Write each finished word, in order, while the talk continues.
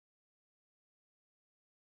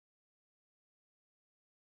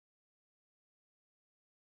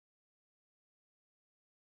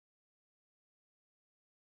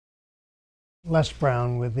Les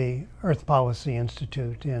Brown with the Earth Policy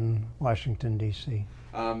Institute in Washington, D.C.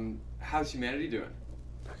 How's humanity doing?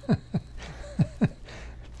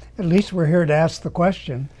 At least we're here to ask the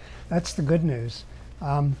question. That's the good news.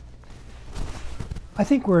 I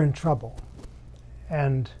think we're in trouble,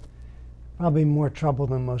 and probably more trouble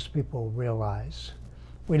than most people realize.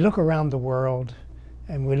 We look around the world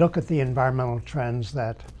and we look at the environmental trends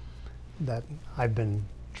that I've been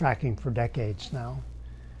tracking for decades now.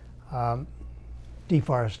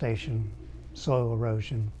 Deforestation, soil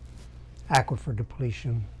erosion, aquifer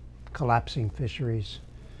depletion, collapsing fisheries,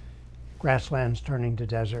 grasslands turning to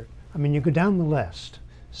desert. I mean, you go down the list.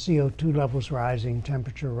 CO2 levels rising,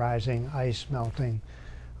 temperature rising, ice melting.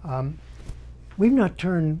 We've not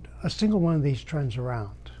turned a single one of these trends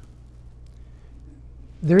around.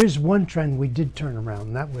 There is one trend we did turn around,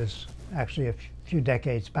 and that was actually a few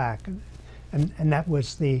decades back, and that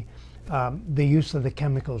was the use of the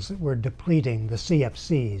chemicals that were depleting the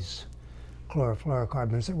CFCs,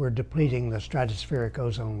 chlorofluorocarbons, that were depleting the stratospheric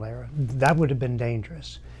ozone layer. That would have been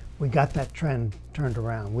dangerous. We got that trend turned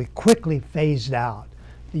around. We quickly phased out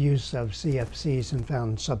the use of CFCs and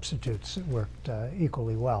found substitutes that worked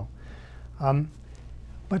equally well.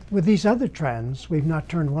 But with these other trends, we've not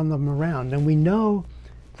turned one of them around. And we know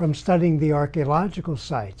from studying the archaeological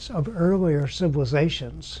sites of earlier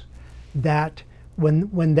civilizations that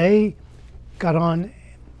when they got on,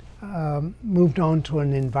 moved on to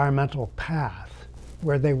an environmental path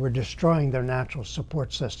where they were destroying their natural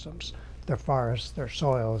support systems, their forests, their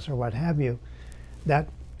soils, or what have you, that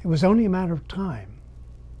it was only a matter of time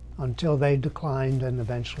until they declined and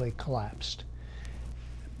eventually collapsed.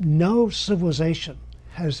 No civilization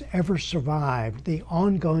has ever survived the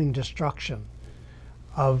ongoing destruction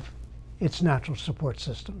of its natural support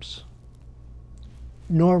systems,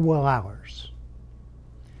 nor will ours.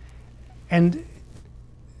 And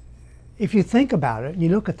if you think about it and you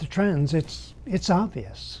look at the trends, it's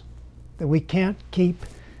obvious that we can't keep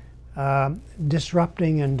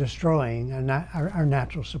disrupting and destroying our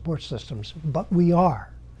natural support systems, but we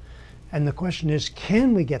are. And the question is,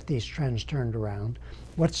 can we get these trends turned around?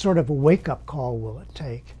 What sort of a wake-up call will it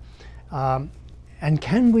take? And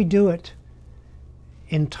can we do it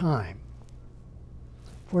in time?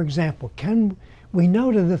 For example, we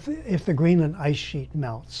know that if the Greenland ice sheet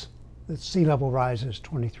melts, the sea level rises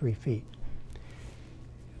 23 feet.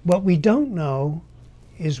 What we don't know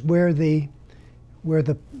is where the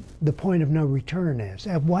point of no return is.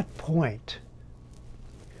 At what point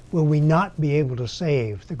will we not be able to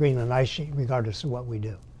save the Greenland ice sheet regardless of what we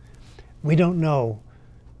do? We don't know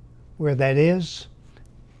where that is.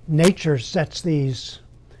 Nature sets these,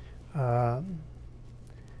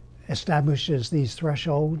 establishes these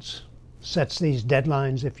thresholds, sets these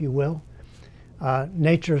deadlines, if you will.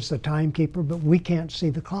 Nature is the timekeeper, but we can't see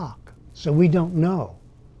the clock. So we don't know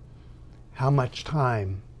how much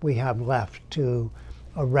time we have left to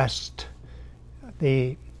arrest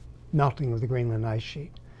the melting of the Greenland ice sheet.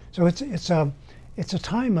 So it's a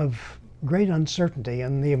time of great uncertainty,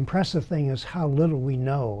 and the impressive thing is how little we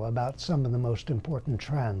know about some of the most important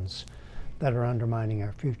trends that are undermining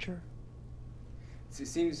our future. It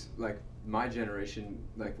seems like my generation,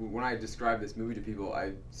 like when I describe this movie to people,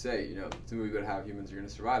 I say, it's a movie about how humans are going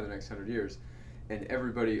to survive the next 100 years. And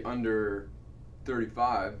everybody under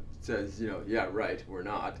 35 says, yeah, right, we're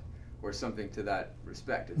not, or something to that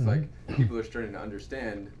respect. It's like people are starting to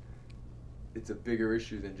understand it's a bigger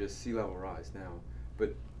issue than just sea level rise now.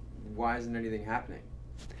 But why isn't anything happening?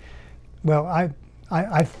 Well,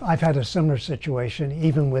 I've had a similar situation,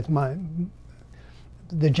 even with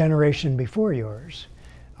the generation before yours.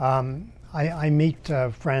 I meet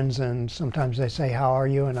friends, and sometimes they say, "How are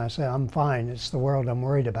you?" And I say, "I'm fine. It's the world I'm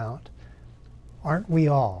worried about." Aren't we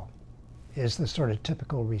all? Is the sort of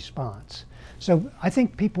typical response. So I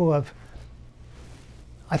think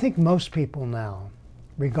most people now,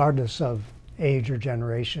 regardless of age or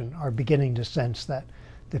generation, are beginning to sense that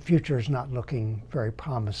the future is not looking very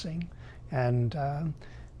promising. And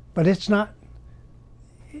but it's not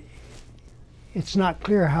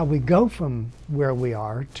clear how we go from where we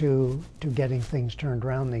are to getting things turned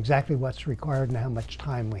around, and exactly what's required and how much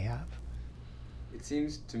time we have. It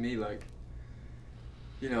seems to me like,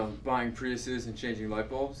 buying Priuses and changing light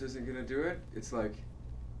bulbs isn't going to do it. It's like,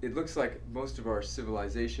 it looks like most of our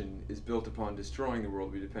civilization is built upon destroying the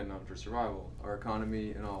world we depend on for survival, our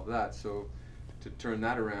economy and all of that. So to turn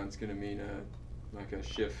that around is going to mean a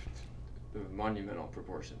shift of monumental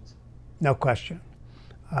proportions. No question.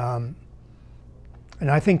 And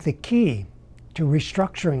I think the key to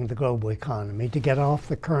restructuring the global economy to get off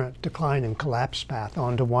the current decline and collapse path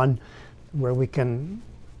onto one where we can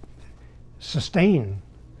sustain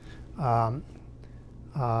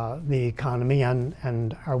the economy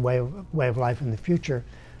and our way of life in the future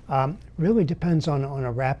really depends on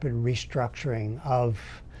a rapid restructuring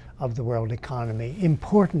of the world economy,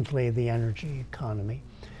 importantly the energy economy.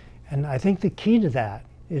 And I think the key to that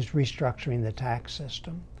is restructuring the tax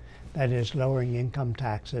system. That is, lowering income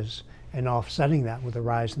taxes and offsetting that with a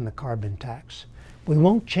rise in the carbon tax. We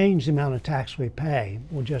won't change the amount of tax we pay.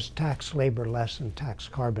 We'll just tax labor less and tax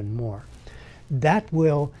carbon more. That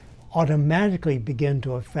will automatically begin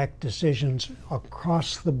to affect decisions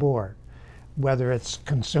across the board, whether it's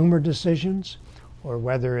consumer decisions or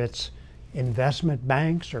whether it's investment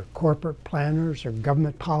banks or corporate planners or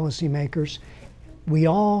government policymakers. We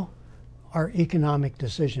all are economic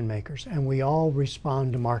decision makers, and we all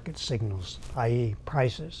respond to market signals, i.e.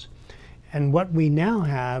 prices. And what we now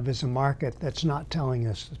have is a market that's not telling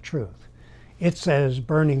us the truth. It says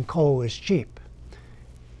burning coal is cheap,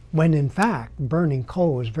 when in fact burning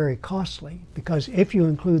coal is very costly, because if you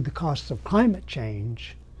include the costs of climate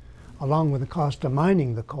change along with the cost of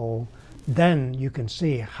mining the coal, then you can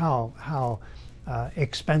see how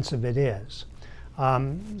expensive it is.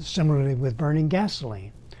 Similarly with burning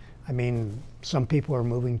gasoline. I mean, some people are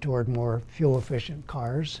moving toward more fuel-efficient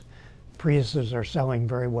cars. Priuses are selling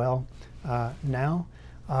very well now,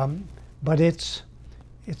 but it's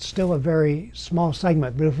still a very small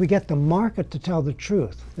segment. But if we get the market to tell the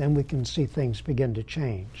truth, then we can see things begin to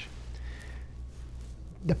change.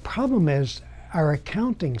 The problem is our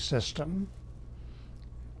accounting system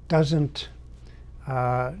doesn't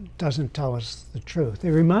tell us the truth.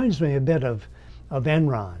 It reminds me a bit of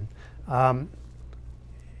Enron.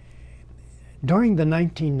 During the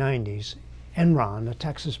 1990s, Enron, a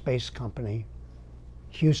Texas-based company,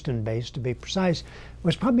 Houston-based to be precise,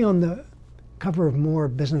 was probably on the cover of more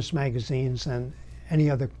business magazines than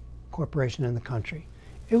any other corporation in the country.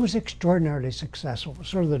 It was extraordinarily successful. It was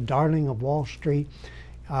sort of the darling of Wall Street.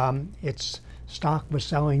 Its stock was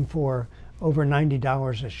selling for over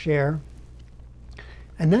 $90 a share.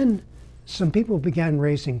 And then some people began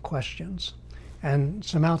raising questions, and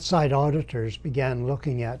some outside auditors began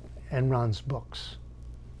looking at Enron's books.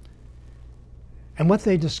 And what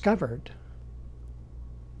they discovered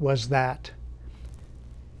was that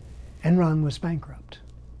Enron was bankrupt.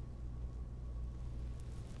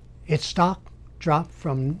 Its stock dropped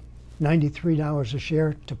from $93 a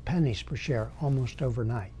share to pennies per share almost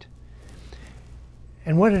overnight.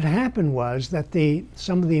 And what had happened was that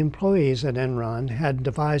some of the employees at Enron had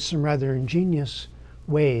devised some rather ingenious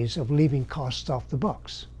ways of leaving costs off the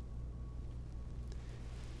books.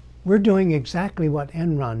 We're doing exactly what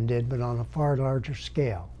Enron did, but on a far larger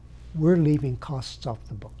scale. We're leaving costs off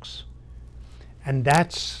the books. And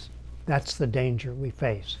that's the danger we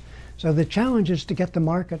face. So the challenge is to get the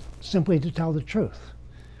market simply to tell the truth,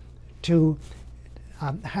 to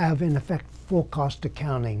have, in effect, full cost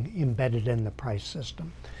accounting embedded in the price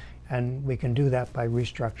system. And we can do that by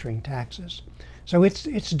restructuring taxes. So it's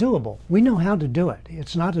doable. We know how to do it.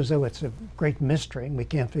 It's not as though it's a great mystery and we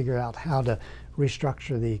can't figure out how to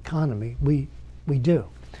restructure the economy. We do.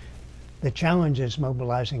 The challenge is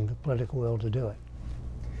mobilizing the political will to do it.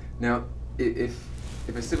 Now, if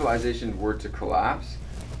a civilization were to collapse,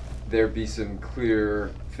 there'd be some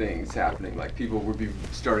clear things happening, like people would be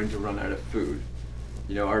starting to run out of food.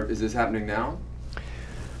 You know, is this happening now?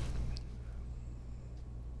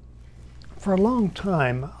 For a long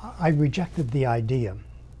time, I rejected the idea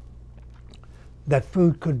that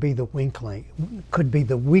food could be the weak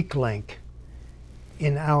link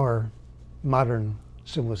in our modern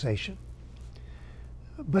civilization.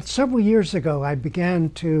 But several years ago, I began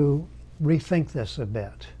to rethink this a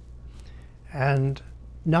bit. And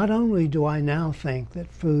not only do I now think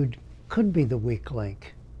that food could be the weak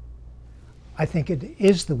link, I think it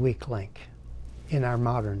is the weak link in our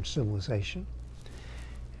modern civilization.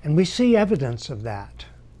 And we see evidence of that.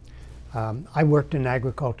 I worked in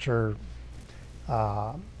agriculture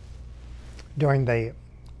during the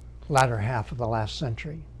latter half of the last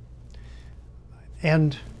century.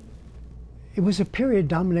 And it was a period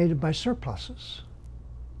dominated by surpluses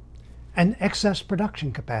and excess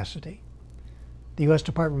production capacity. The U.S.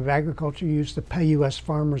 Department of Agriculture used to pay U.S.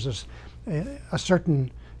 farmers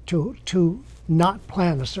to not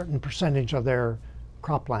plant a certain percentage of their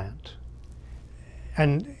cropland.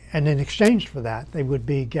 And in exchange for that, they would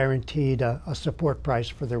be guaranteed a support price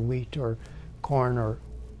for their wheat or corn or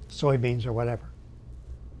soybeans or whatever.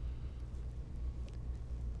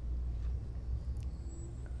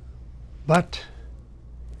 But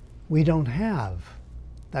we don't have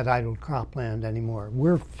that idle cropland anymore.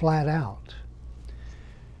 We're flat out.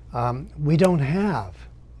 We don't have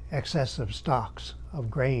excessive stocks of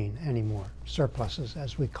grain anymore, surpluses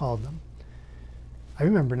as we call them. I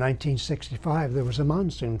remember 1965, there was a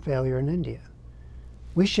monsoon failure in India.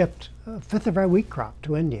 We shipped a fifth of our wheat crop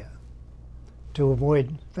to India to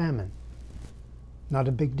avoid famine. Not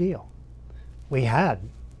a big deal. We had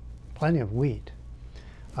plenty of wheat.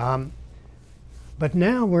 But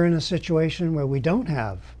now we're in a situation where we don't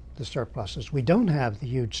have the surpluses. We don't have the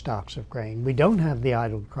huge stocks of grain. We don't have the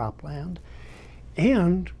idled cropland.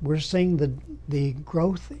 And we're seeing the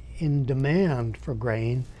growth in demand for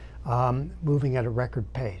grain moving at a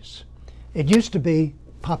record pace. It used to be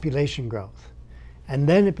population growth, and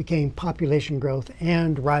then it became population growth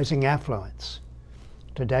and rising affluence.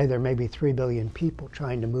 Today there may be 3 billion people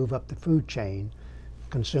trying to move up the food chain,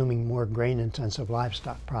 consuming more grain-intensive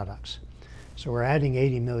livestock products. So we're adding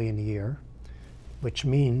 80 million a year, which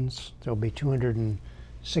means there'll be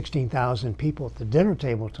 216,000 people at the dinner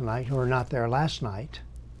table tonight who are not there last night,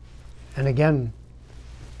 and again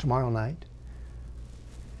tomorrow night.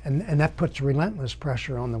 And that puts relentless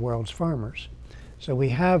pressure on the world's farmers. So we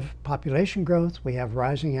have population growth, we have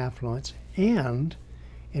rising affluence, and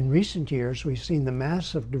in recent years we've seen the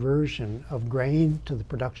massive diversion of grain to the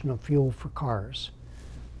production of fuel for cars,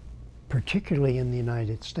 particularly in the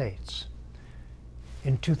United States.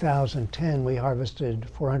 In 2010, we harvested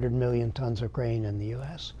 400 million tons of grain in the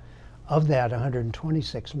US. Of that,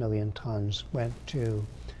 126 million tons went to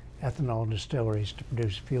ethanol distilleries to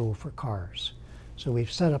produce fuel for cars. So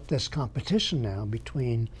we've set up this competition now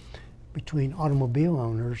between automobile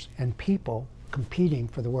owners and people competing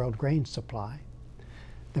for the world grain supply.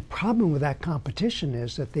 The problem with that competition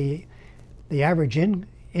is that the average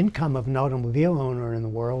income of an automobile owner in the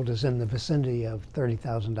world is in the vicinity of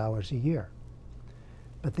 $30,000 a year.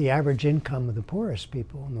 But the average income of the poorest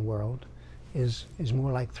people in the world is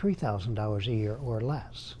more like $3,000 a year or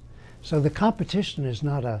less. So the competition is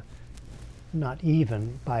not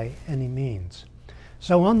even by any means.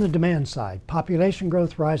 So on the demand side, population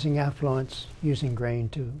growth, rising affluence, using grain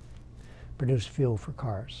to produce fuel for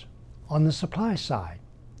cars. On the supply side,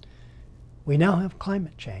 we now have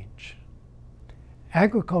climate change.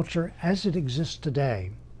 Agriculture as it exists today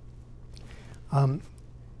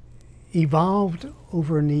evolved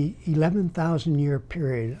over an 11,000-year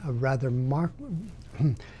period of rather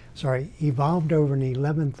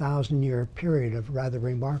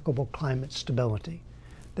remarkable climate stability.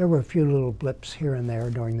 There were a few little blips here and there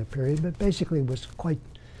during the period, but basically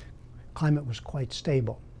climate was quite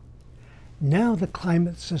stable. Now the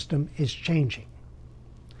climate system is changing.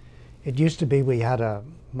 It used to be we had a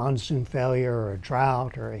monsoon failure or a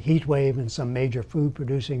drought or a heat wave in some major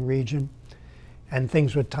food-producing region, and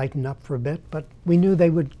things would tighten up for a bit, but we knew they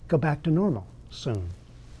would go back to normal soon.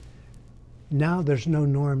 Now there's no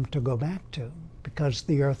norm to go back to because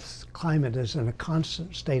the Earth's climate is in a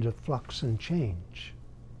constant state of flux and change.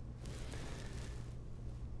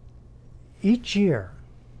 Each year,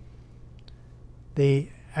 the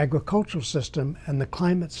agricultural system and the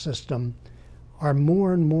climate system are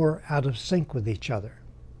more and more out of sync with each other.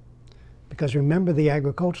 Because remember, the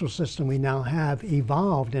agricultural system we now have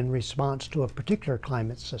evolved in response to a particular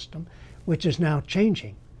climate system, which is now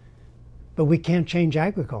changing. But we can't change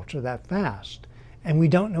agriculture that fast. And we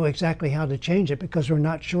don't know exactly how to change it because we're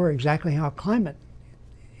not sure exactly how climate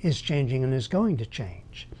is changing and is going to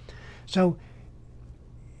change. So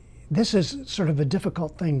this is sort of a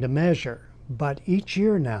difficult thing to measure, but each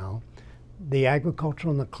year now, the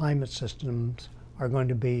agricultural and the climate systems are going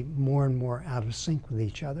to be more and more out of sync with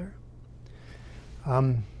each other.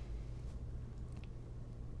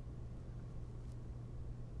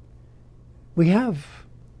 We have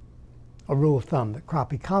a rule of thumb that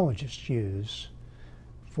crop ecologists use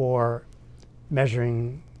for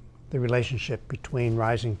measuring the relationship between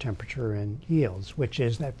rising temperature and yields, which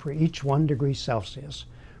is that for each 1 degree Celsius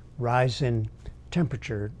rise in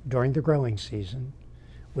temperature during the growing season,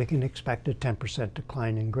 we can expect a 10%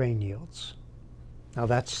 decline in grain yields. Now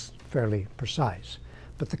that's fairly precise,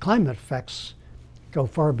 but the climate effects go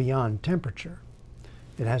far beyond temperature.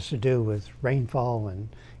 It has to do with rainfall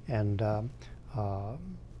and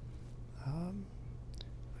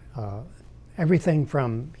everything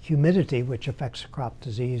from humidity, which affects crop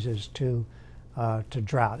diseases, to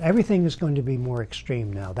drought. Everything is going to be more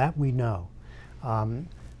extreme now, that we know.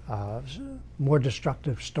 More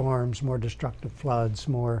destructive storms, more destructive floods,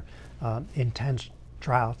 more intense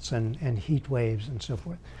droughts and heat waves and so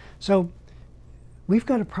forth. So we've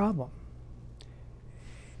got a problem.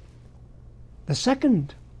 The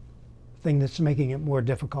second thing that's making it more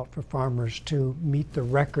difficult for farmers to meet the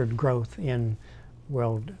record growth in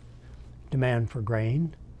world demand for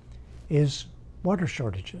grain is water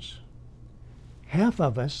shortages. Half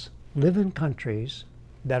of us live in countries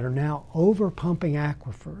that are now over-pumping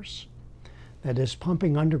aquifers that is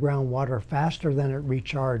pumping underground water faster than it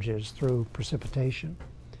recharges through precipitation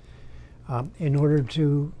in order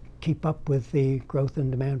to keep up with the growth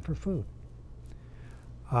in demand for food.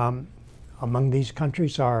 Among these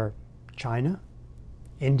countries are China,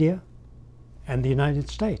 India, and the United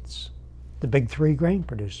States, the big three grain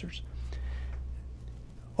producers.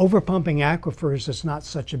 Overpumping aquifers is not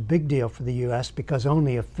such a big deal for the U.S. because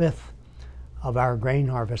only a fifth of our grain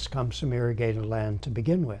harvest comes from irrigated land to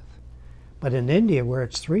begin with. But in India, where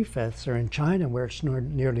it's 3/5, or in China, where it's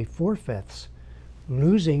nearly 4/5,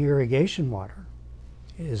 losing irrigation water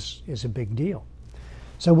is a big deal.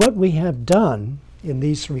 So what we have done in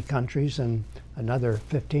these three countries and another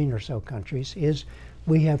 15 or so countries is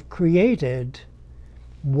we have created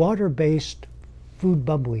water-based food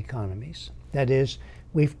bubble economies. That is,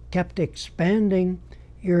 we've kept expanding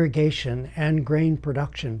irrigation and grain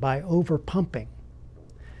production by overpumping.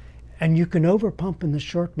 And you can overpump in the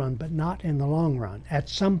short run, but not in the long run. At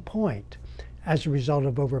some point, as a result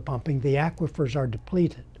of overpumping, the aquifers are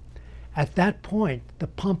depleted. At that point, the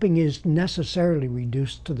pumping is necessarily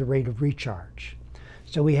reduced to the rate of recharge.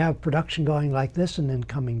 So we have production going like this and then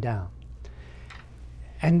coming down.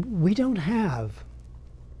 And we don't have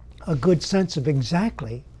a good sense of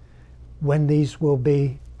exactly when these will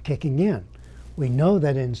be kicking in. We know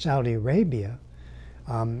that in Saudi Arabia,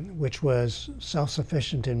 which was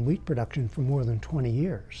self-sufficient in wheat production for more than 20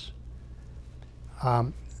 years,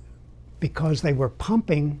 because they were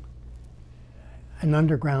pumping an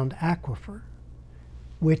underground aquifer,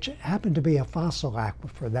 which happened to be a fossil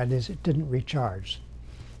aquifer. That is, it didn't recharge.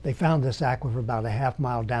 They found this aquifer about a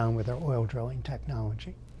half-mile down with their oil drilling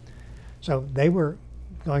technology. So they were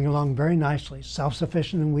going along very nicely,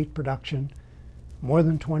 self-sufficient in wheat production, more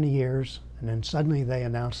than 20 years, and then suddenly they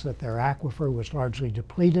announced that their aquifer was largely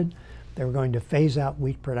depleted. They were going to phase out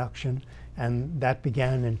wheat production, and that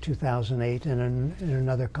began in 2008, and in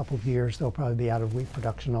another couple of years they'll probably be out of wheat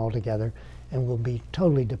production altogether and will be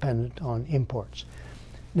totally dependent on imports.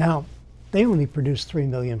 Now, they only produce 3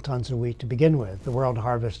 million tons of wheat to begin with. The world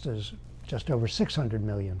harvest is just over 600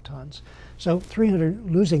 million tons. So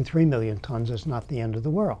losing 3 million tons is not the end of the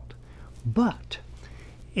world. But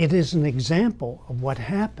it is an example of what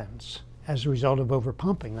happens as a result of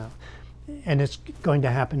overpumping now. And it's going to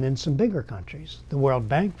happen in some bigger countries. The World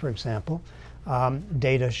Bank, for example,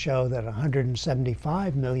 data show that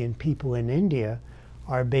 175 million people in India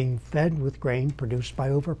are being fed with grain produced by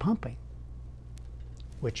overpumping,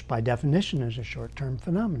 which by definition is a short-term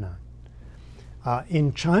phenomenon.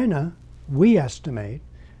 In China, we estimate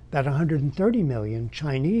that 130 million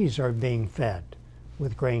Chinese are being fed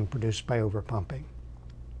with grain produced by overpumping.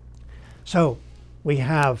 So we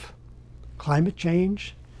have climate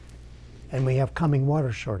change and we have coming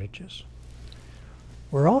water shortages.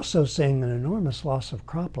 We're also seeing an enormous loss of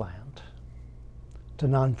cropland to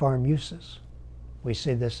non-farm uses. We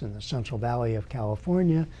see this in the Central Valley of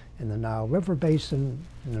California, in the Nile River Basin,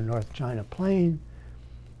 in the North China Plain.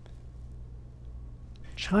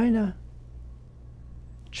 China's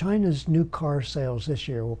new car sales this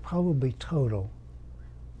year will probably total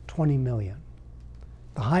 20 million.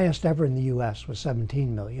 The highest ever in the US was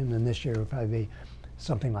 17 million, and this year will probably be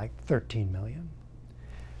something like 13 million.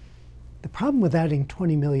 The problem with adding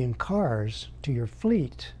 20 million cars to your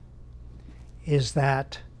fleet is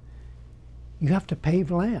that you have to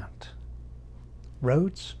pave land,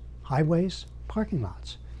 roads, highways, parking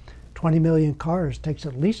lots. 20 million cars takes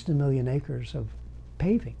at least 1 million acres of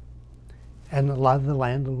paving. And a lot of the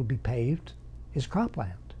land that will be paved is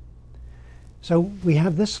cropland. So we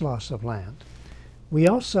have this loss of land. We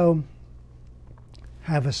also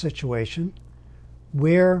have a situation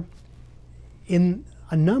where in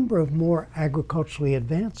a number of more agriculturally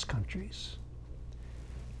advanced countries,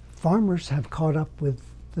 farmers have caught up with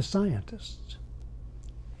the scientists.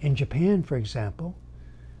 In Japan, for example,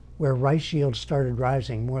 where rice yields started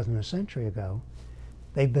rising more than a century ago,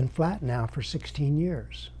 they've been flat now for 16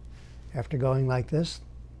 years. After going like this,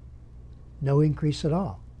 no increase at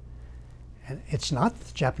all. And it's not that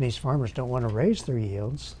the Japanese farmers don't want to raise their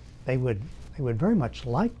yields. They would very much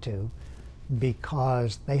like to,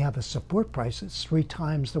 because they have a support price that's 3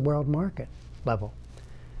 times the world market level.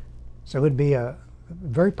 So it would be a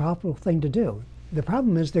very profitable thing to do. The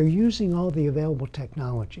problem is they're using all the available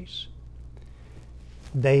technologies.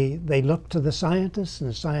 They look to the scientists, and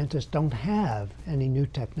the scientists don't have any new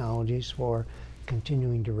technologies for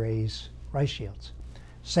continuing to raise rice yields.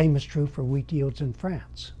 Same is true for wheat yields in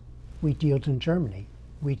France, wheat yields in Germany,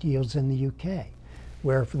 wheat yields in the UK,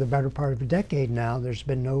 where for the better part of a decade now there's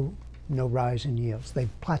been no rise in yields. They've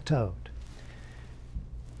plateaued.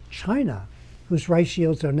 China, whose rice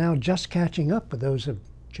yields are now just catching up with those of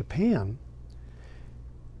Japan,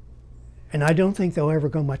 and I don't think they'll ever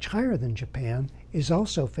go much higher than Japan, is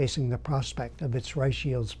also facing the prospect of its rice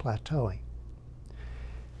yields plateauing.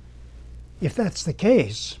 If that's the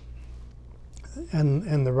case,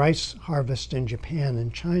 and the rice harvest in Japan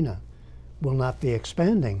and China will not be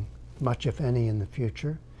expanding much, if any, in the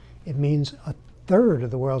future, it means a third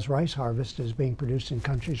of the world's rice harvest is being produced in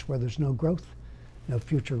countries where there's no growth, no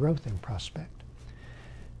future growth in prospect.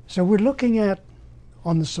 So we're looking at,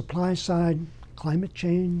 on the supply side, climate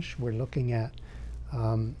change. We're looking at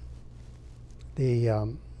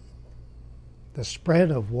the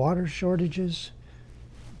spread of water shortages,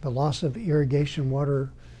 the loss of irrigation water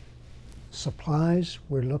supplies.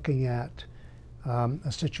 We're looking at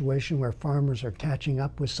a situation where farmers are catching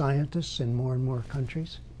up with scientists in more and more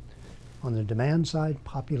countries. On the demand side,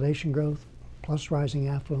 population growth, plus rising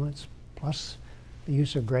affluence, plus the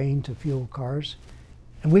use of grain to fuel cars.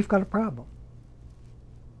 And we've got a problem.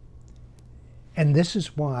 And this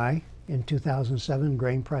is why in 2007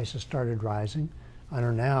 grain prices started rising and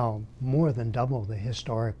are now more than double the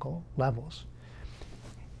historical levels,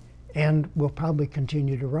 and will probably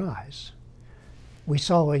continue to rise. We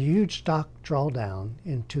saw a huge stock drawdown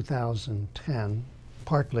in 2010,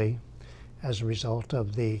 partly as a result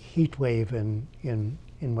of the heat wave in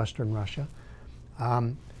Western Russia.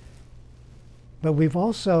 But we've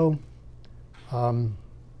also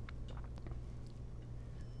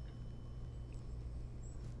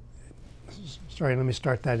sorry, let me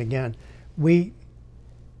start that again. We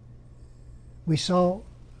saw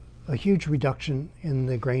a huge reduction in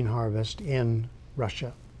the grain harvest in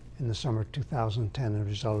Russia in the summer of 2010 as a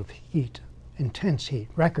result of heat, intense heat,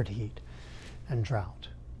 record heat, and drought.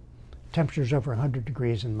 Temperatures over 100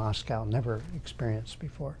 degrees in Moscow, never experienced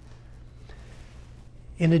before.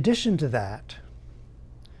 In addition to that,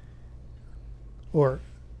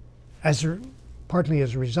 partly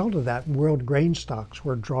as a result of that, world grain stocks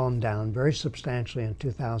were drawn down very substantially in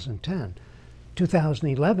 2010.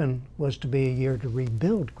 2011 was to be a year to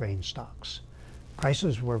rebuild grain stocks.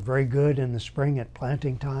 Prices were very good in the spring at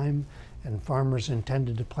planting time, and farmers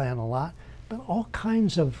intended to plant a lot, but all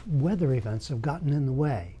kinds of weather events have gotten in the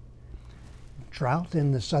way. Drought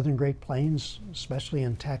in the southern Great Plains, especially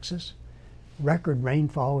in Texas, record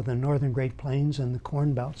rainfall in the northern Great Plains and the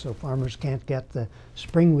Corn Belt, so farmers can't get the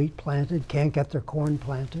spring wheat planted, can't get their corn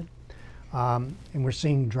planted. And we're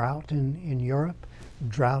seeing drought in Europe,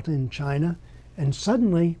 drought in China, and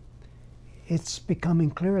suddenly it's becoming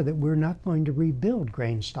clear that we're not going to rebuild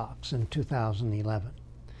grain stocks in 2011.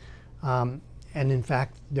 And in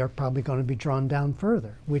fact, they're probably going to be drawn down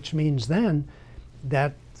further, which means then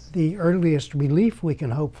that the earliest relief we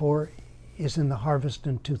can hope for is in the harvest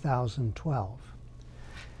in 2012.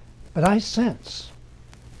 But I sense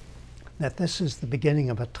that this is the beginning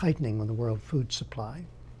of a tightening of the world food supply.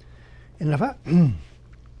 And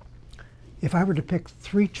if I were to pick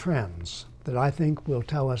three trends that I think will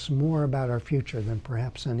tell us more about our future than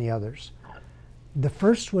perhaps any others, the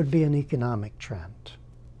first would be an economic trend.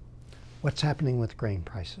 What's happening with grain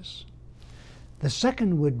prices? The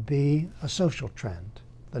second would be a social trend,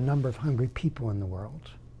 the number of hungry people in the world.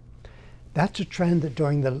 That's a trend that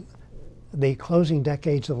during the closing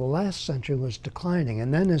decades of the last century was declining.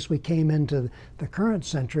 And then as we came into the current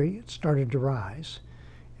century, it started to rise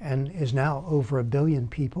and is now over 1 billion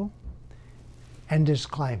people and is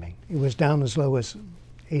climbing. It was down as low as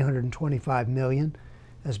 825 million,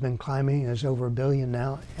 has been climbing, is over 1 billion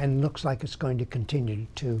now, and looks like it's going to continue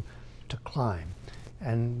to climb.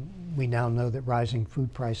 And we now know that rising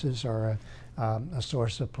food prices are a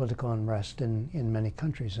source of political unrest in many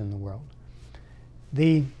countries in the world.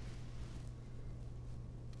 The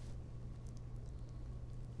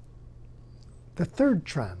third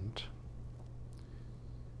trend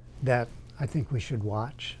that I think we should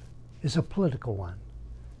watch is a political one,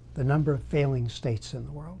 the number of failing states in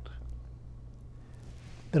the world.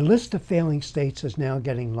 The list of failing states is now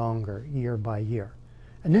getting longer year by year.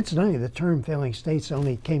 And incidentally, the term failing states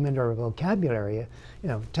only came into our vocabulary,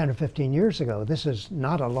 10 or 15 years ago. This is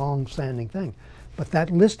not a long-standing thing. But that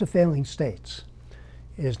list of failing states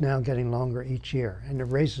is now getting longer each year. And it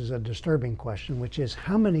raises a disturbing question, which is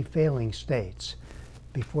how many failing states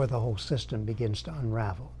before the whole system begins to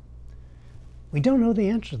unravel? We don't know the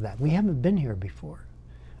answer to that. We haven't been here before.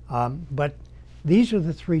 But these are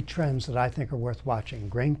the three trends that I think are worth watching: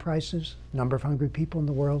 grain prices, number of hungry people in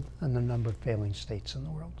the world, and the number of failing states in the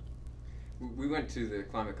world. We went to the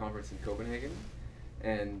climate conference in Copenhagen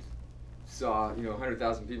and saw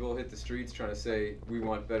 100,000 people hit the streets trying to say we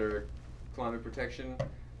want better climate protection,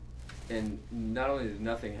 and not only did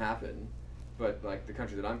nothing happen, but like the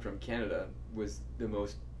country that I'm from, Canada, was the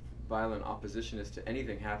most violent oppositionist to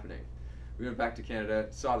anything happening. we went back to Canada,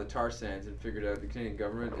 saw the tar sands, and figured out the Canadian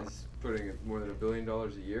government is putting more than $1 billion a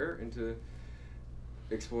year into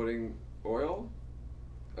exploiting oil,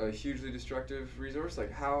 a hugely destructive resource.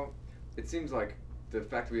 Like, how it seems like the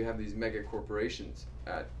fact that we have these mega corporations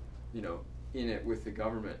at, you know, in it with the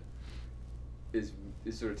government is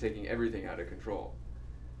sort of taking everything out of control.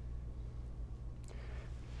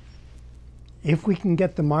 If we can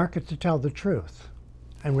get the market to tell the truth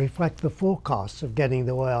and reflect the full costs of getting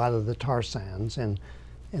the oil out of the tar sands in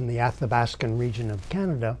the Athabascan region of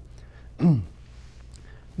Canada,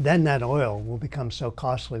 then that oil will become so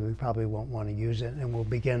costly we probably won't want to use it, and we'll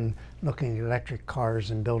begin looking at electric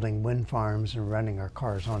cars and building wind farms and running our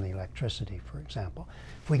cars on electricity, for example.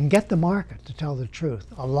 If we can get the market to tell the truth,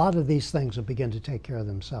 a lot of these things will begin to take care of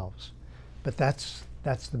themselves. But that's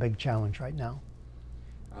the big challenge right now.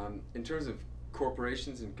 In terms of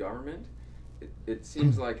corporations and government, it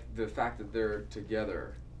seems like the fact that they're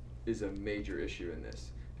together is a major issue in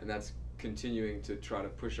this, and that's continuing to try to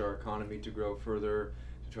push our economy to grow further,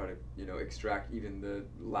 to try to, you know, extract even the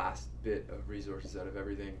last bit of resources out of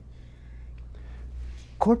everything.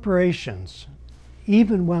 Corporations,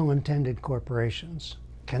 even well-intended corporations,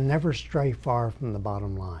 can never stray far from the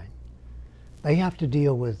bottom line. They have to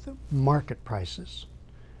deal with market prices,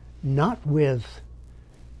 not with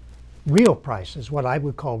real prices, what I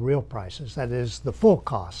would call real prices, that is the full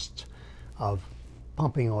cost of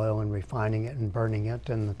pumping oil and refining it and burning it,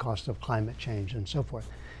 and the cost of climate change and so forth.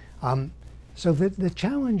 So the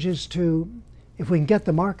challenge is to, if we can get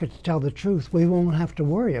the market to tell the truth, we won't have to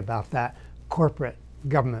worry about that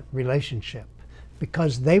corporate-government relationship,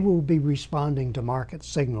 because they will be responding to market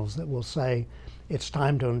signals that will say it's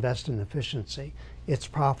time to invest in efficiency. It's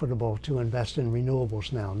profitable to invest in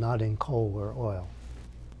renewables now, not in coal or oil.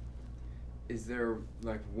 Is there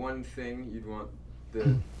like one thing you'd want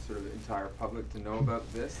the sort of entire public to know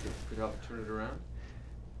about this that could help turn it around?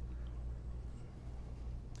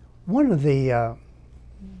 One of the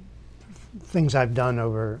things I've done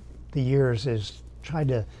over the years is try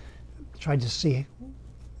to see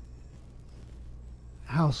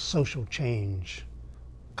how social change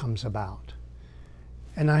comes about.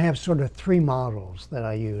 And I have sort of three models that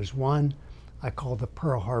I use. One I call the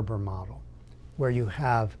Pearl Harbor model, where you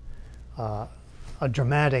have a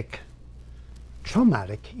dramatic,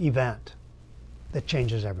 traumatic event that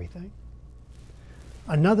changes everything.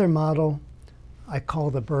 Another model I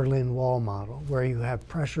call the Berlin Wall model, where you have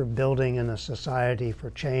pressure building in a society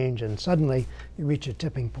for change, and suddenly you reach a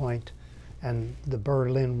tipping point, and the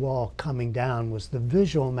Berlin Wall coming down was the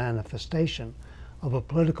visual manifestation of a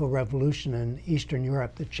political revolution in Eastern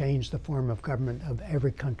Europe that changed the form of government of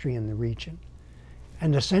every country in the region,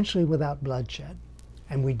 and essentially without bloodshed.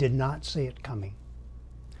 And we did not see it coming.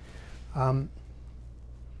 I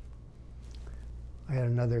had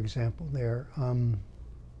another example there.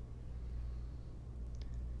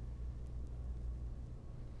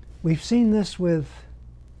 We've seen this with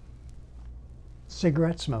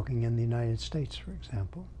cigarette smoking in the United States, for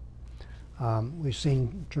example. We've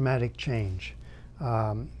seen dramatic change,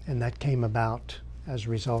 and that came about as a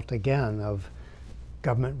result, again, of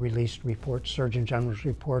government-released reports, Surgeon General's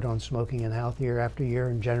report on smoking and health year after year,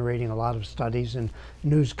 and generating a lot of studies and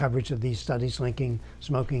news coverage of these studies linking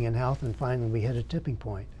smoking and health, and finally we hit a tipping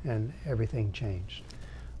point and everything changed.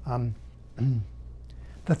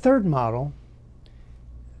 The third model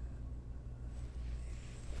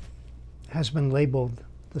has been labeled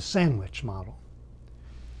the sandwich model,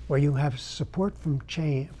 where you have support for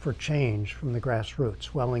change from the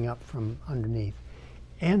grassroots, welling up from underneath,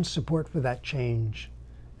 and support for that change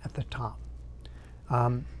at the top.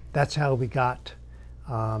 That's how we got,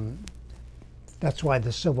 that's why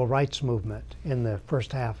the civil rights movement in the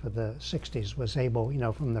first half of the 60s was able, you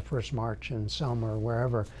know, from the first march in Selma or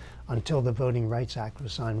wherever until the Voting Rights Act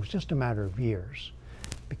was signed, was just a matter of years,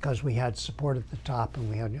 because we had support at the top and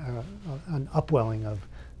we had an upwelling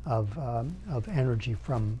of energy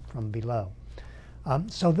from below.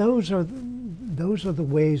 So those are the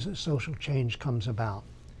ways that social change comes about.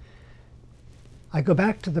 I go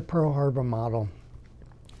back to the Pearl Harbor model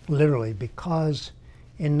literally because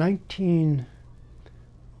in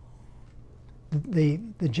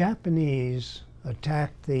the Japanese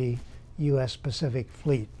attacked the U.S. Pacific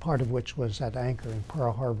Fleet, part of which was at anchor in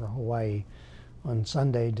Pearl Harbor, Hawaii, on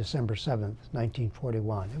Sunday, December 7th,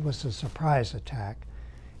 1941. It was a surprise attack,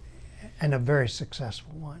 and a very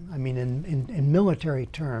successful one. I mean, in military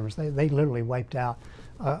terms, they literally wiped out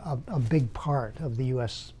a big part of the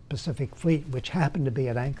U.S. Pacific Fleet, which happened to be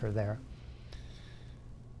at anchor there.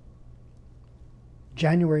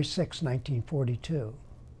 January 6, 1942,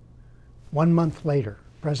 1 month later,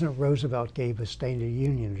 President Roosevelt gave a State of the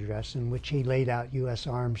Union address in which he laid out U.S.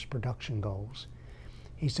 arms production goals.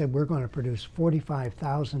 He said, we're going to produce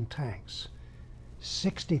 45,000 tanks,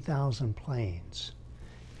 60,000 planes,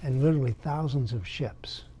 and literally thousands of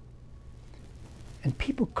ships. And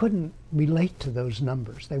people couldn't relate to those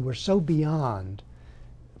numbers. They were so beyond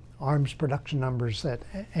arms production numbers that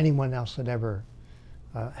anyone else had ever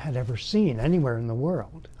seen anywhere in the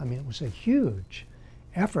world. I mean, it was a huge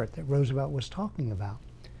effort that Roosevelt was talking about.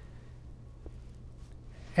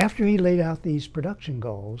 After he laid out these production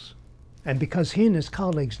goals, and because he and his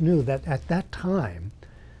colleagues knew that at that time,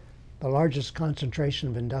 the largest concentration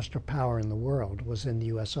of industrial power in the world was in the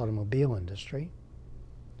U.S. automobile industry,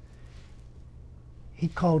 he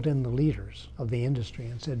called in the leaders of the industry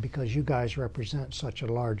and said, because you guys represent such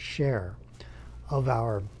a large share of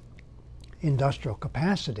our industrial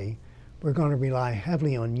capacity, we're going to rely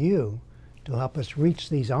heavily on you to help us reach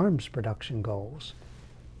these arms production goals.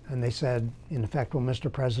 And they said, in effect, well,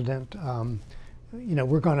 Mr. President, you know,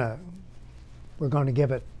 we're going to give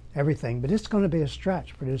it everything, but it's going to be a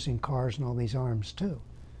stretch producing cars and all these arms too.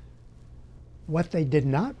 What they did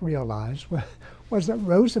not realize was that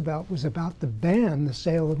Roosevelt was about to ban the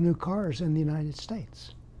sale of new cars in the United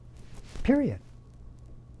States. Period.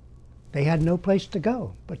 They had no place to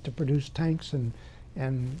go but to produce tanks and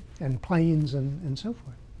planes and so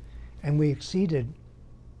forth. And we exceeded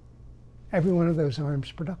every one of those arms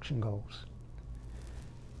production goals.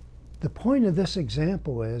 The point of this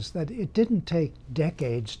example is that it didn't take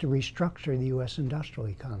decades to restructure the U.S. industrial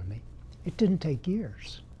economy. It didn't take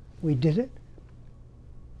years. We did it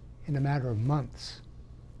in a matter of months.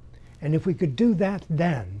 And if we could do that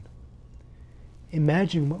then,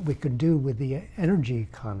 imagine what we could do with the energy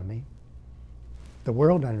economy, the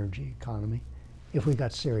world energy economy, if we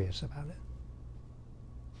got serious about it.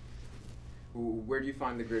 Where do you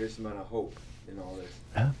find the greatest amount of hope in all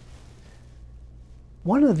this?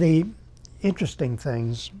 One of the interesting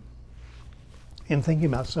things in thinking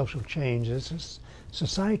about social change is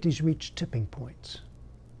societies reach tipping points.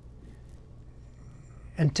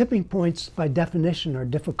 And tipping points, by definition, are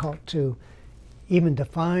difficult to even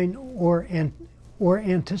define or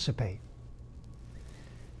anticipate.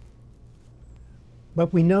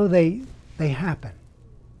 But we know they happen.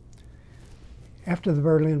 After the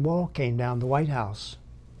Berlin Wall came down, the White House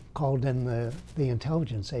called in the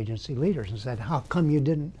intelligence agency leaders and said, how come you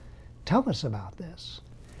didn't tell us about this?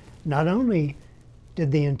 Not only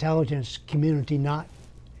did the intelligence community not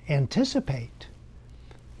anticipate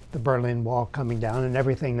the Berlin Wall coming down and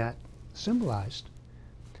everything that symbolized,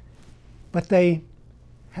 but they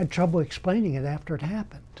had trouble explaining it after it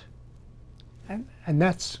happened. And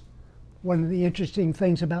that's one of the interesting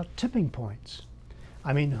things about tipping points.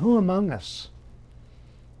 I mean, who among us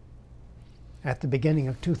at the beginning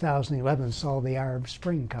of 2011 saw the Arab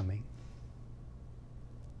Spring coming?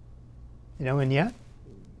 You know, and yet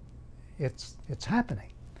it's happening.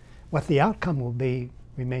 What the outcome will be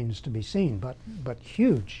remains to be seen, but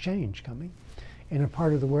huge change coming in a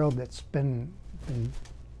part of the world that's been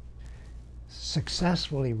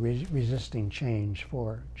successfully resisting change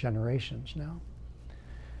for generations now.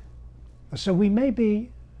 So we may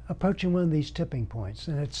be approaching one of these tipping points,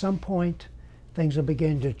 and at some point things will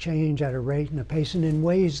begin to change at a rate and a pace and in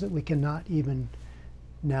ways that we cannot even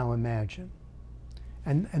now imagine.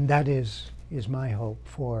 And that is my hope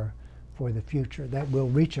for the future, that we'll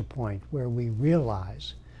reach a point where we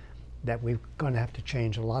realize that we're going to have to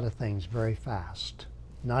change a lot of things very fast,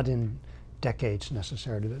 not in decades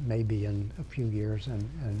necessarily, but maybe in a few years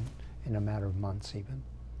and in a matter of months even.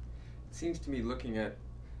 It seems to me, looking at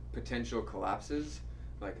potential collapses,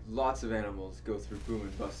 like lots of animals go through boom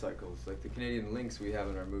and bust cycles. Like the Canadian lynx we have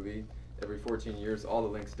in our movie, every 14 years all the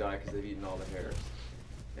lynx die because they've eaten all the hares.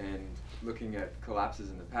 And looking at collapses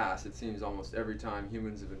in the past, it seems almost every time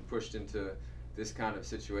humans have been pushed into this kind of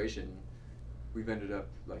situation, we've ended up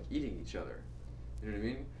like eating each other. You know what I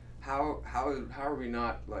mean? How are we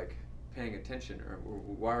not like paying attention, or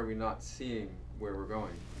why are we not seeing where we're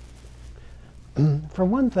going? For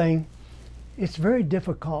one thing, it's very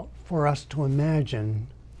difficult for us to imagine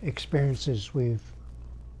experiences we've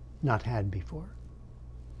not had before.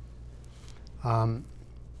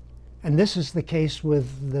 And this is the case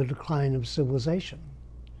with the decline of civilization.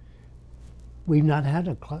 We've not had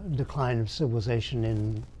a decline of civilization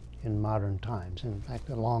in modern times. In fact,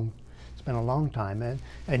 it's been a long time.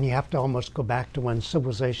 And you have to almost go back to when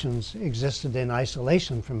civilizations existed in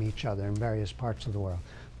isolation from each other in various parts of the world,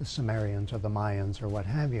 the Sumerians or the Mayans or what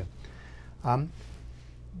have you.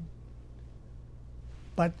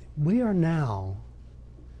 But we are now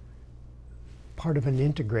part of an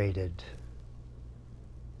integrated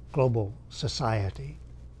global society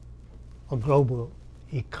a global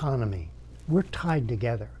economy. We're tied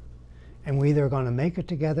together, and we're either going to make it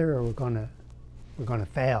together or we're going to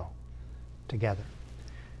fail together.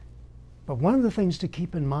 But one of the things to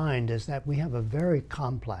keep in mind is that we have a very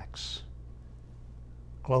complex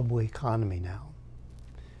global economy now,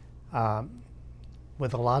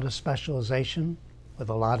 with a lot of specialization, with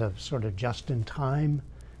a lot of sort of just-in-time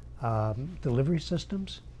delivery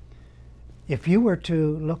systems. If you were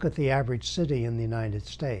to look at the average city in the United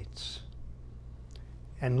States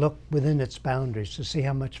and look within its boundaries to see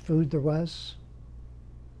how much food there was,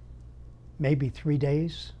 maybe 3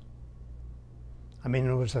 days. I mean,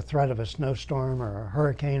 there was a threat of a snowstorm or a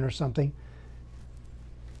hurricane or something.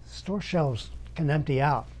 Store shelves can empty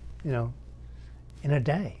out, you know, in a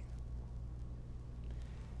day.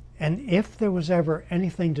 And if there was ever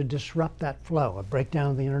anything to disrupt that flow, a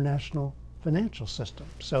breakdown of the international financial system,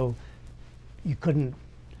 so you couldn't,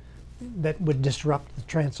 that would disrupt the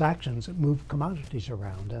transactions that move commodities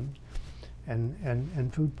around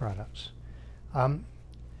and food products.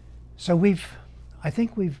 So I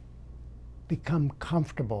think we've become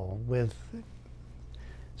comfortable with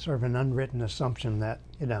sort of an unwritten assumption that,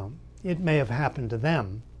 you know, it may have happened to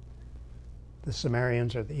them, the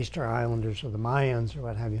Sumerians or the Easter Islanders or the Mayans or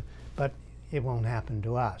what have you, but it won't happen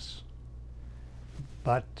to us.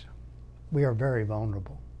 But we are very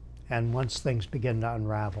vulnerable. And once things begin to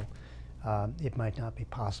unravel, it might not be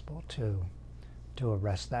possible to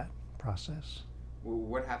arrest that process. Well,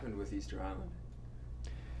 what happened with Easter Island?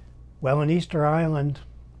 Well, in Easter Island,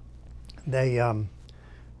 they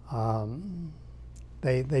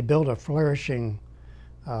built a flourishing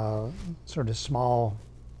sort of small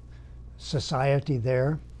society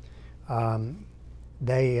there.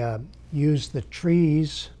 They used the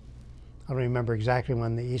trees. I don't remember exactly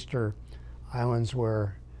when the Easter Islands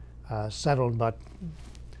were settled, but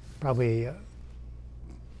probably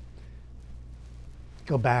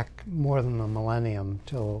go back more than a millennium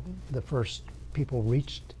till the first people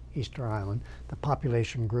reached Easter Island. The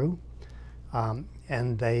population grew, and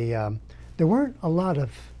there weren't a lot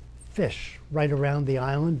of fish right around the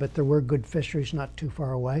island, but there were good fisheries not too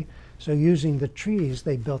far away. So using the trees,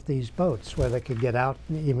 they built these boats where they could get out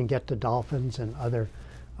and even get to dolphins and other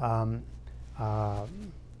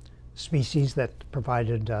species that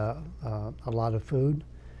provided a lot of food.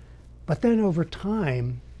 But then over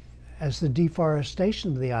time, as the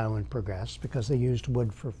deforestation of the island progressed, because they used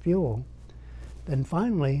wood for fuel, then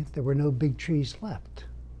finally there were no big trees left.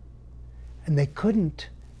 And they couldn't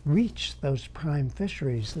reach those prime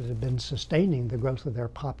fisheries that had been sustaining the growth of their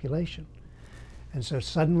population. And so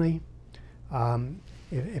suddenly,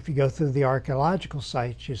 if you go through the archaeological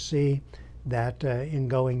sites, you see that in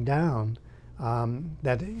going down,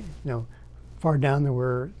 that, you know, far down there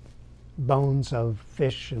were bones of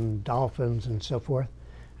fish and dolphins and so forth.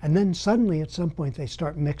 And then suddenly, at some point, they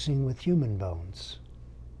start mixing with human bones.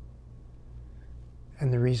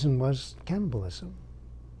 And the reason was cannibalism.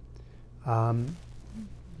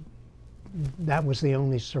 That was the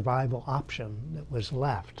only survival option that was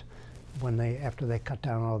left after they cut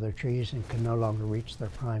down all their trees and could no longer reach their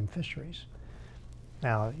prime fisheries.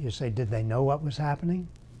 Now, you say, did they know what was happening?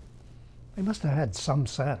 They must have had some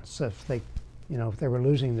sense. If they were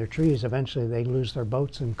losing their trees, eventually they'd lose their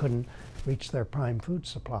boats and couldn't reach their prime food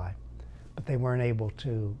supply. But they weren't able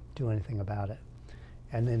to do anything about it.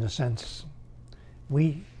 And in a sense,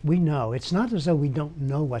 we know. It's not as though we don't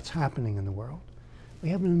know what's happening in the world. We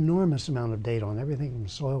have an enormous amount of data on everything from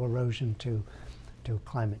soil erosion to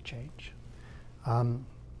climate change. And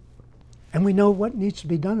we know what needs to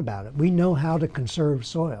be done about it. We know how to conserve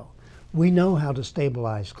soil. We know how to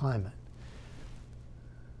stabilize climate.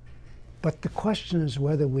 But the question is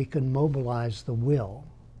whether we can mobilize the will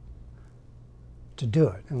to do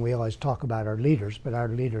it. And we always talk about our leaders, but our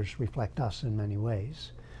leaders reflect us in many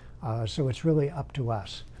ways. So it's really up to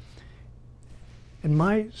us. And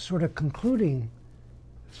my sort of concluding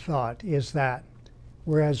thought is that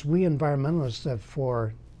whereas we environmentalists have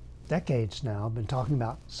for decades now been talking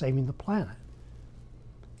about saving the planet,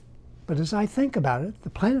 but as I think about it, the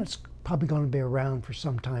planet's probably going to be around for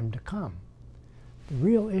some time to come. The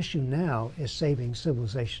real issue now is saving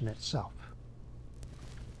civilization itself.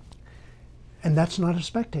 And that's not a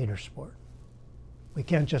spectator sport. We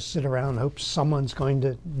can't just sit around and hope someone's going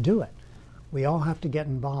to do it. We all have to get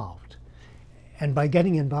involved. And by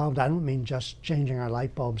getting involved, I don't mean just changing our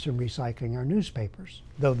light bulbs and recycling our newspapers,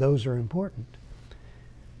 though those are important.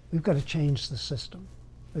 We've got to change the system.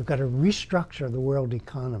 We've got to restructure the world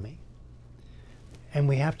economy. And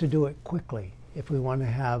we have to do it quickly if we want to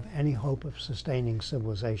have any hope of sustaining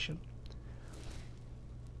civilization.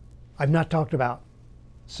 I've not talked about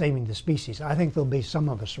saving the species. I think there'll be some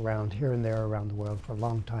of us around here and there around the world for a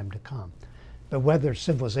long time to come. But whether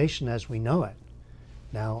civilization as we know it,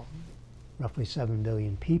 now roughly 7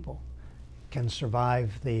 billion people, can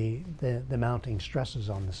survive the mounting stresses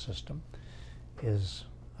on the system is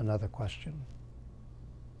another question.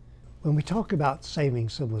 When we talk about saving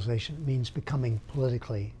civilization, it means becoming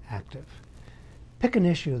politically active. Pick an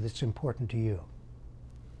issue that's important to you.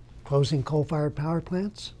 Closing coal-fired power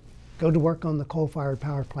plants? Go to work on the coal-fired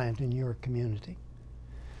power plant in your community.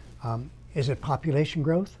 Is it population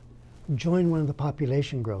growth? Join one of the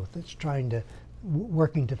population growth that's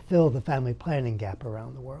working to fill the family planning gap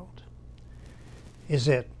around the world. Is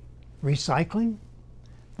it recycling?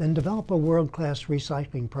 Then develop a world-class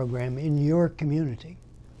recycling program in your community,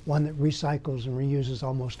 one that recycles and reuses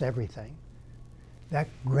almost everything. That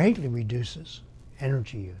greatly reduces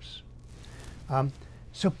energy use.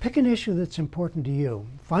 So pick an issue that's important to you.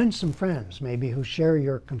 Find some friends, maybe, who share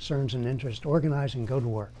your concerns and interests. Organize and go to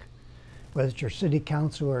work. Whether it's your city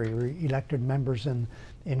council or your elected members in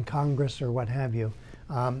Congress or what have you.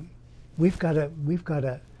 We've got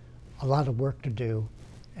a lot of work to do,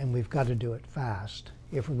 and we've got to do it fast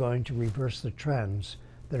if we're going to reverse the trends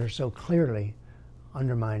that are so clearly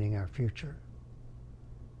undermining our future.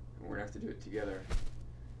 We're going to have to do it together.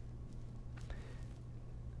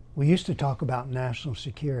 We used to talk about national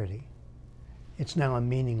security. It's now a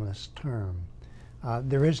meaningless term.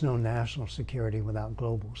 There is no national security without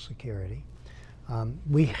global security.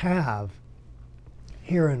 We have,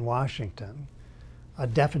 here in Washington, a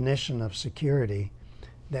definition of security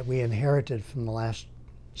that we inherited from the last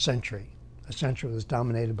century. A century that was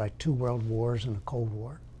dominated by 2 world wars and a Cold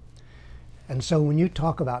War. And so when you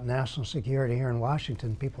talk about national security here in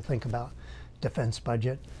Washington, people think about defense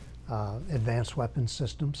budget, advanced weapons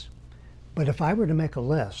systems. But if I were to make a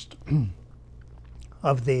list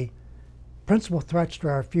of the principal threats to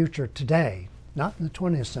our future today, not in the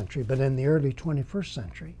 20th century, but in the early 21st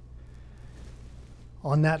century,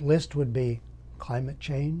 on that list would be climate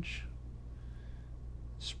change,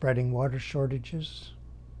 spreading water shortages,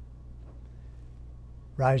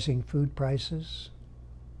 rising food prices,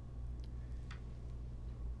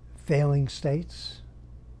 failing states,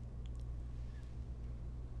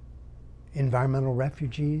 environmental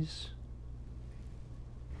refugees.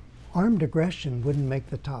 Armed aggression wouldn't make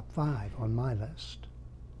the top 5 on my list.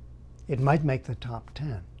 It might make the top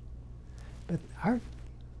 10. But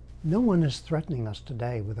no one is threatening us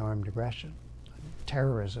today with armed aggression.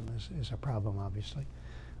 Terrorism is a problem, obviously,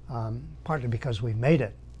 partly because we made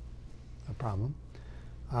it a problem.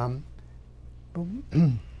 But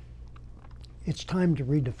it's time to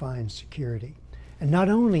redefine security, and not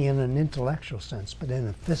only in an intellectual sense, but in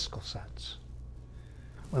a fiscal sense.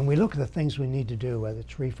 When we look at the things we need to do, whether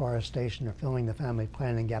it's reforestation or filling the family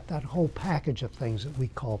planning gap, that whole package of things that we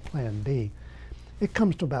call Plan B, it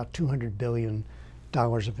comes to about $200 billion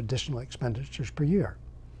of additional expenditures per year,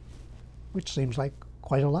 which seems like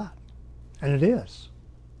quite a lot, and it is.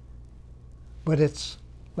 But it's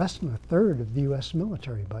less than 1/3 of the US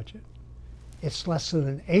military budget. It's less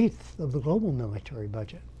than 1/8 of the global military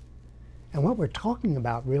budget. And what we're talking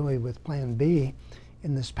about really with Plan B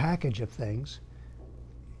in this package of things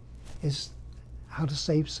is how to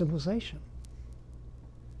save civilization.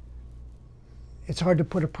 It's hard to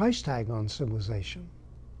put a price tag on civilization.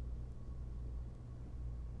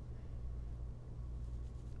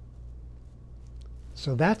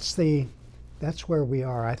 So that's where we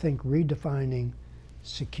are. I think redefining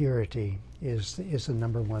security is the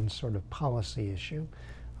 #1 sort of policy issue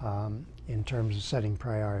in terms of setting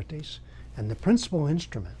priorities. And the principal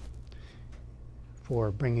instrument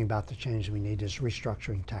for bringing about the change we need is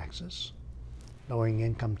restructuring taxes, lowering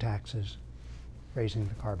income taxes, raising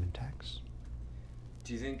the carbon tax.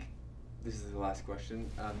 Do you think, this is the last question,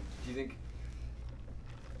 do you think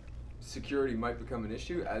security might become an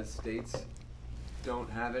issue as states don't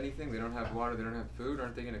have anything, they don't have water, they don't have food?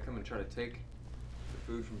 Aren't they going to come and try to take the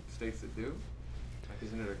food from states that do? Like,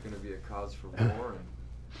 isn't it going to be a cause for war?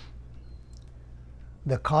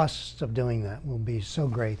 The costs of doing that will be so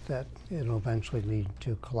great that it'll eventually lead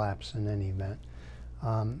to collapse in any event.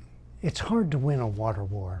 It's hard to win a water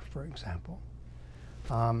war, for example.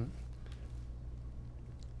 And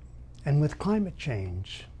with climate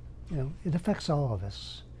change, it affects all of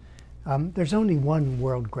us. There's only one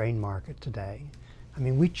world grain market today. I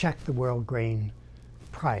mean, we check the world grain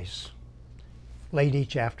price late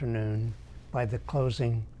each afternoon by the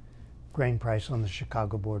closing grain price on the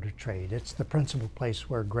Chicago Board of Trade. It's the principal place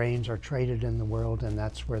where grains are traded in the world, and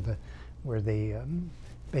that's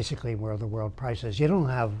basically where the world price is. You don't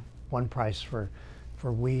have one price for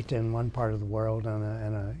for wheat in one part of the world and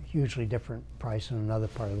a hugely different price in another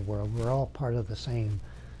part of the world. We're all part of the same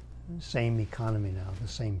economy now, the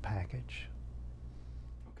same package.